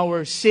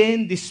our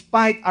sin,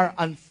 despite our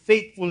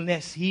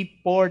unfaithfulness, He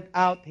poured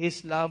out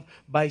His love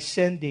by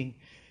sending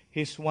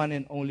His one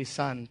and only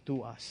Son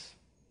to us.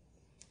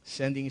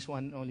 Sending His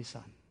one and only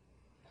Son.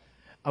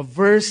 A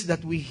verse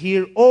that we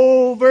hear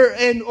over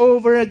and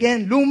over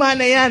again. Luma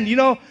na yan.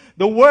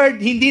 The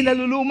word hindi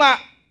naluluma.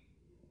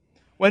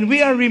 When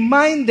we are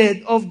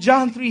reminded of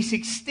John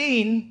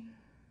 3:16,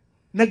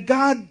 na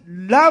God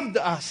loved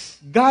us.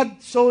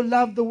 God so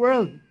loved the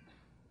world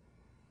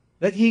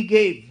that He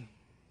gave.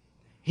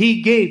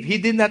 He gave. He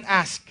did not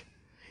ask.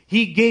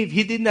 He gave.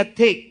 He did not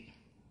take.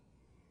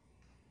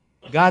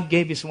 God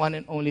gave His one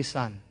and only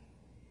Son,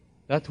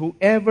 that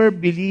whoever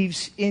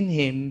believes in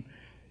Him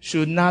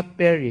should not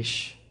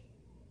perish,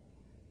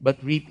 but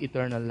reap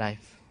eternal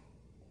life.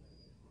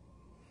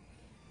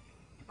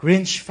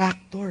 Cringe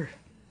factor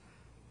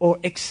or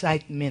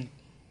excitement.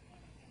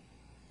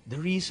 The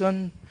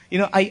reason,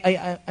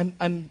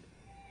 I'm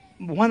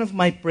one of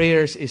my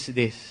prayers is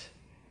this.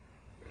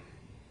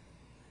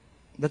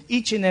 That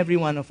each and every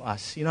one of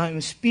us, I'm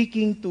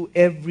speaking to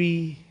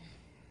every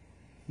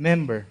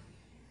member,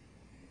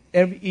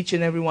 each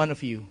and every one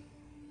of you,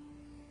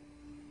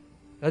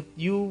 that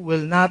you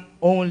will not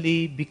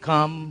only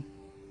become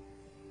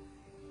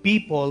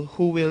people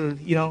who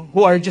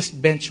who are just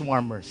bench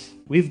warmers.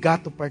 We've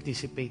got to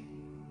participate.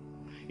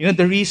 One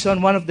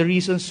of the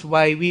reasons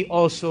why we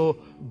also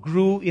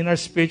grew in our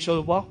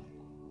spiritual walk,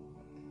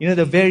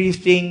 the very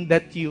thing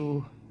that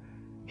you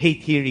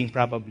hate hearing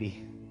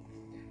probably,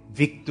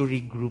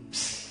 victory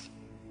groups.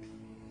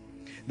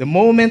 The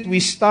moment we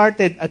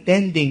started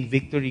attending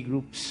victory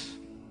groups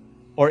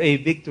or a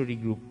victory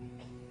group,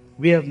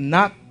 we have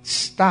not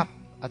stopped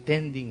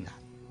attending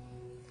that.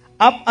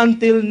 Up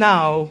until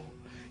now,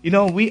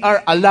 we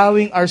are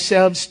allowing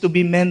ourselves to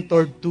be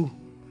mentored too.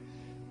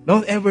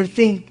 Don't ever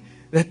think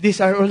that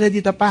these are already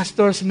the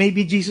pastors,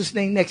 maybe Jesus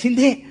na yung next.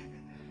 Hindi.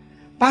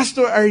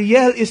 Pastor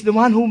Ariel is the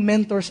one who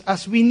mentors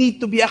us. We need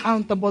to be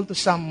accountable to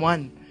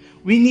someone.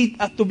 We need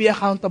to be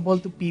accountable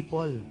to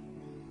people.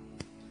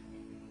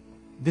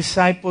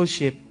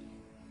 Discipleship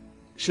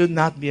should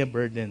not be a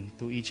burden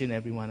to each and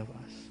every one of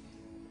us.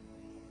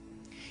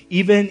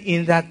 Even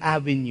in that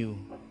avenue,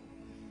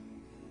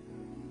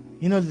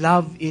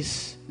 love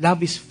is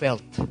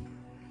felt.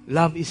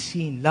 Love is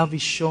seen. Love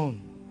is shown.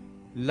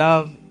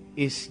 Love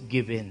is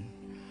given.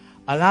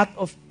 A lot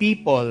of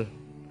people,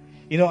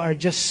 are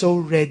just so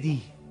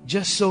ready,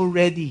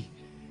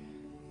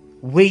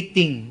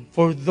 waiting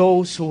for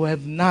those who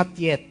have not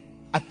yet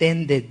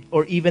attended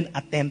or even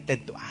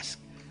attempted to ask,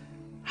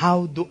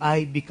 how do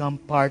I become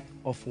part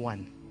of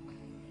one?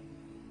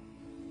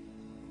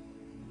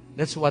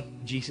 That's what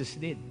Jesus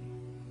did.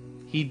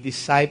 He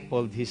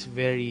discipled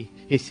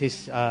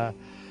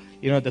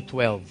the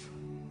 12.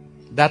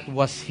 That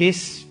was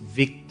His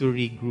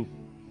victory group.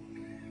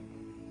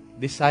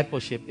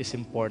 Discipleship is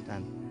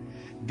important.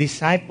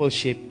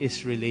 Discipleship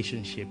is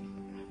relationship.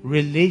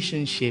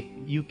 Relationship,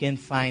 you can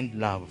find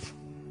love.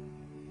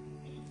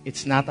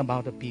 It's not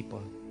about the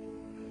people.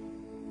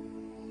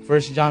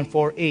 1 John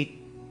 4:8,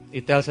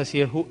 it tells us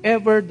here,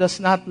 whoever does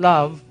not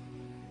love,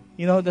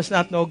 does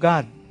not know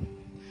God.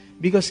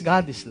 Because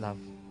God is love.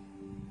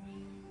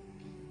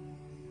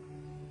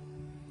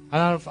 A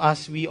lot of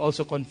us, we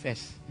also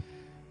confess.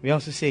 We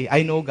also say,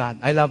 I know God,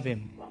 I love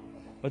Him.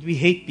 But we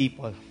hate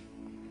people.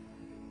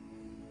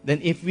 Then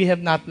if we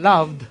have not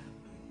loved,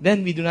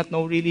 then we do not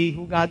know really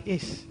who God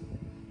is.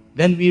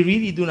 Then we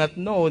really do not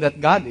know that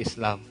God is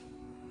love.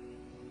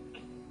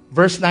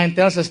 Verse 9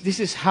 tells us this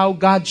is how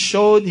God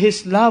showed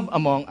His love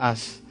among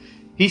us.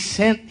 He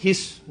sent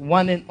His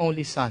one and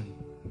only Son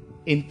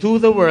into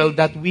the world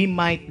that we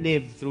might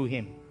live through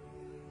Him.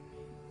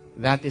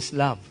 That is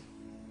love.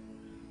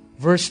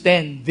 Verse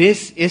 10,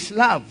 this is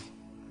love.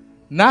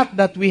 Not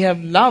that we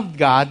have loved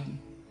God,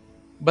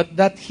 but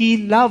that He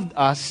loved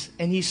us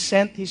and He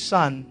sent His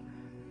Son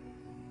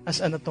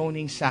as an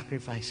atoning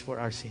sacrifice for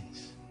our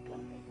sins.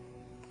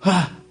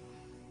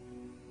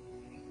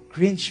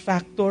 Cringe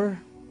factor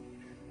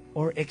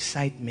or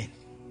excitement?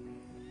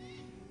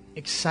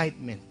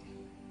 Excitement.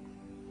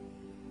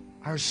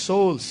 Our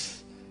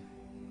souls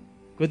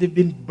could have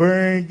been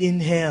burned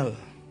in hell.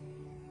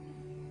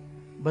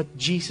 But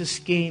Jesus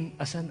came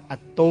as an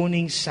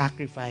atoning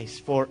sacrifice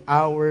for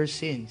our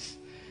sins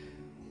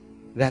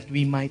that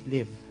we might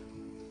live.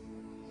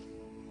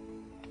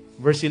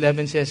 Verse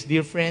 11 says,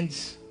 dear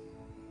friends,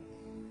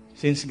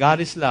 since God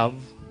is love,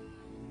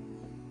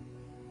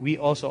 we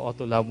also ought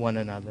to love one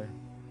another.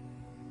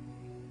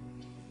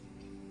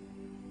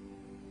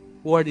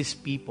 Who are these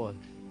people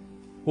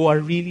who are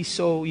really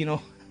so,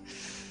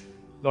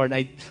 Lord,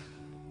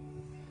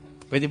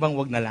 pwede bang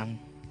wag na lang?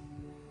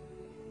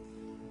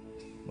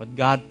 But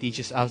God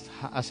teaches us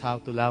how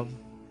to love.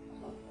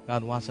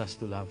 God wants us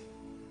to love.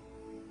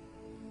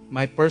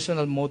 My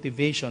personal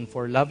motivation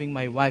for loving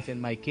my wife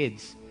and my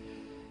kids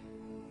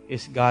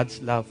is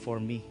God's love for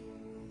me.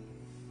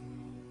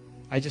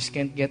 I just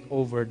can't get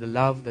over the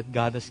love that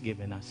God has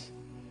given us.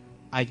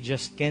 I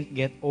just can't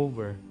get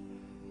over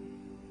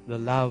the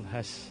love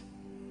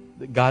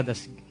that God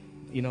has,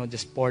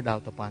 just poured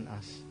out upon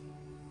us.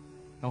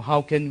 Now,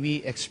 how can we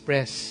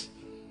express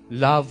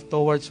love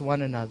towards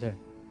one another?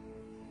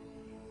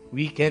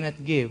 We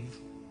cannot give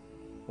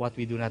what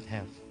we do not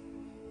have.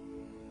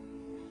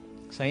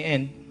 As I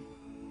end,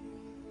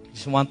 I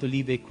just want to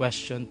leave a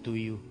question to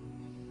you.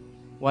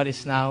 What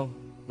is now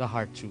the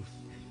heart truth?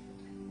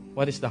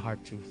 What is the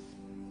heart truth?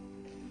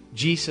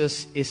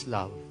 Jesus is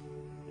love.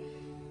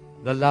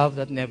 The love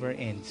that never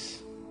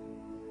ends.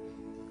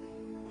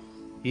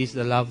 He is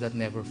the love that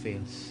never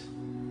fails.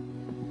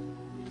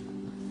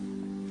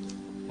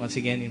 Once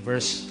again, in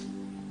verse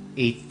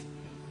 8,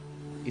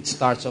 it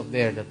starts off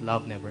there that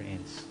love never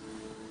ends.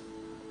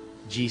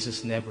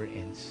 Jesus never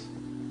ends.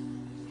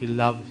 His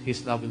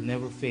love will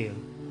never fail.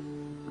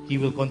 He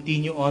will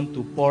continue on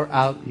to pour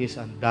out His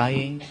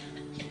undying,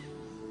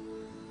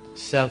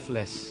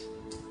 selfless,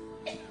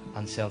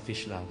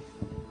 unselfish love.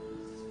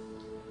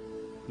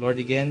 Lord,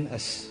 again,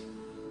 as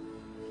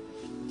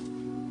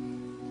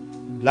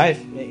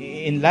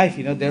in life,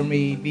 there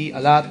may be a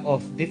lot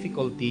of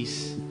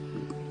difficulties.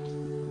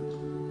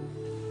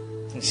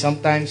 And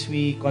sometimes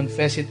we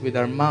confess it with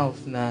our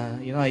mouth na,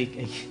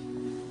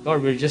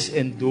 Lord, we're just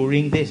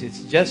enduring this.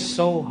 It's just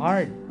so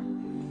hard.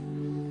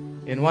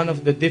 And one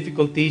of the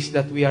difficulties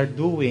that we are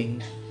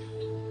doing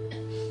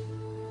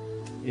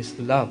is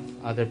to love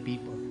other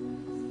people.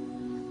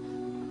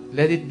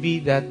 Let it be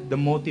that the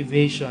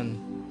motivation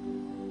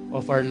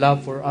of our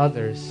love for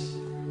others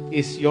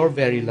is your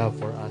very love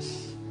for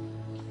us.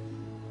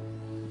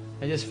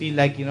 I just feel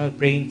like,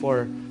 praying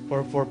for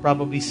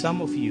probably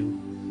some of you.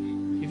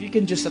 If you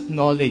can just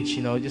acknowledge,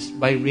 just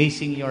by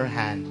raising your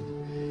hand,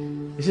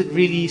 is it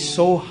really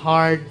so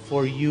hard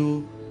for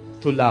you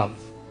to love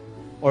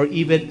or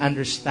even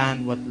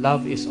understand what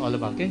love is all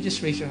about? Can you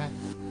just raise your hand?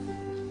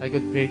 I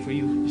could pray for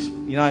you.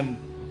 I'm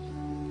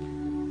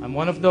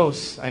one of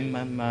those.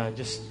 I'm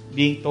just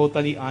being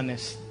totally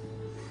honest.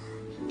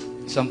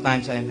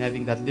 Sometimes I'm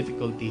having that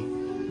difficulty,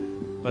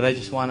 but I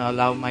just want to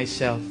allow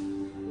myself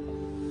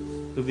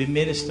to be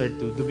ministered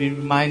to be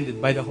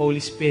reminded by the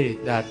Holy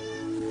Spirit that,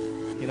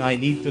 I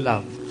need to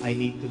love. I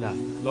need to love.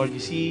 Lord, you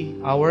see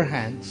our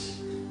hands.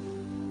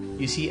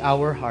 You see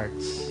our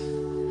hearts.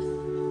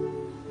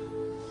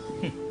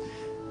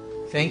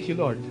 Thank you,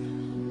 Lord.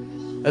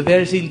 That there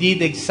is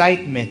indeed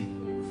excitement.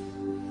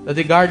 That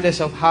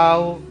regardless of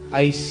how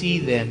I see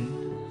them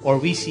or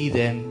we see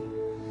them,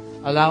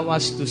 allow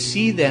us to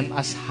see them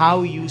as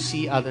how you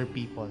see other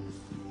people.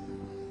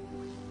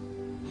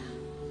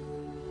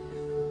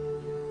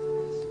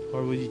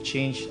 Or would you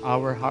change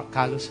our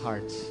callous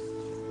hearts?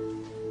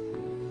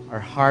 Our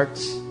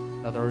hearts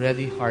that are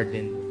already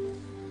hardened.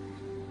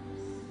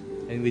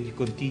 And would you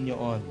continue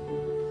on?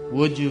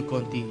 Would you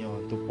continue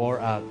on to pour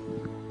out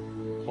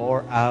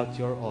all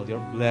your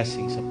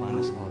blessings upon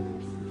us all.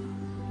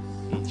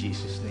 In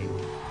Jesus' name.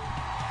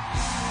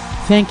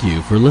 Thank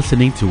you for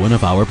listening to one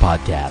of our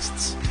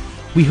podcasts.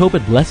 We hope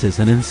it blesses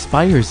and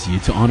inspires you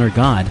to honor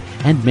God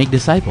and make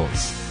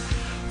disciples.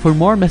 For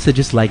more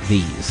messages like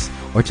these,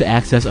 or to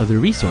access other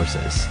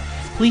resources,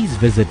 please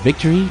visit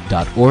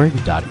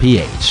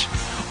victory.org.ph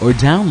or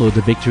download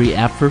the Victory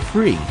app for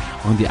free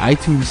on the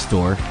iTunes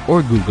Store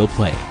or Google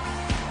Play.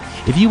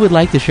 If you would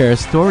like to share a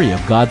story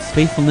of God's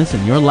faithfulness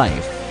in your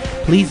life,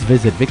 please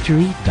visit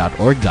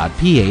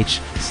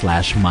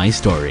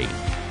victory.org.ph/mystory.